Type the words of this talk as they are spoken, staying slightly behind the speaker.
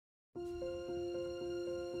I'm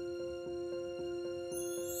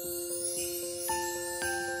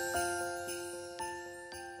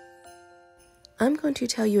going to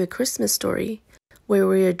tell you a Christmas story where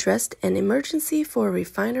we addressed an emergency for a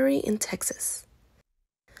refinery in Texas.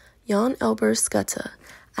 Jan Elber Skutta,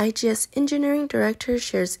 IGS Engineering Director,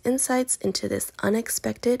 shares insights into this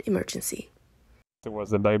unexpected emergency. It was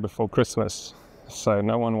the day before Christmas, so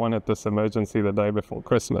no one wanted this emergency the day before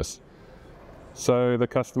Christmas. So the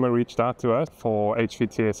customer reached out to us for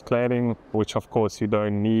HVTS cladding, which of course you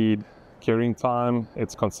don't need curing time,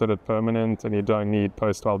 it's considered permanent, and you don't need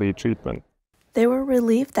post-LD treatment. They were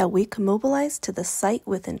relieved that we could mobilize to the site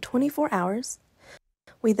within 24 hours.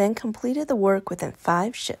 We then completed the work within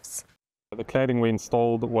 5 shifts. The cladding we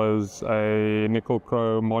installed was a nickel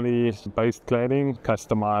chrome moly-based cladding,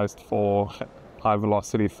 customized for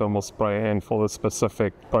high-velocity thermal spray and for the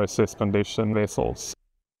specific process condition vessels.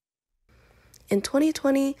 In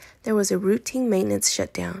 2020, there was a routine maintenance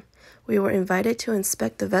shutdown. We were invited to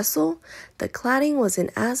inspect the vessel. The cladding was in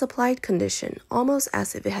as-applied condition, almost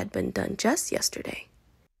as if it had been done just yesterday.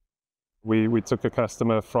 We took a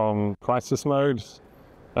customer from crisis mode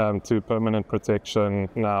to permanent protection,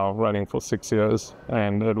 now running for 6 years,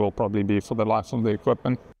 and it will probably be for the life of the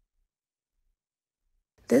equipment.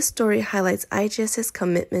 This story highlights IGS's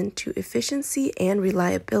commitment to efficiency and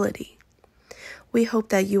reliability. We hope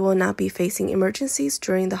that you will not be facing emergencies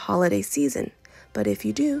during the holiday season, but if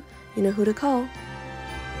you do, you know who to call.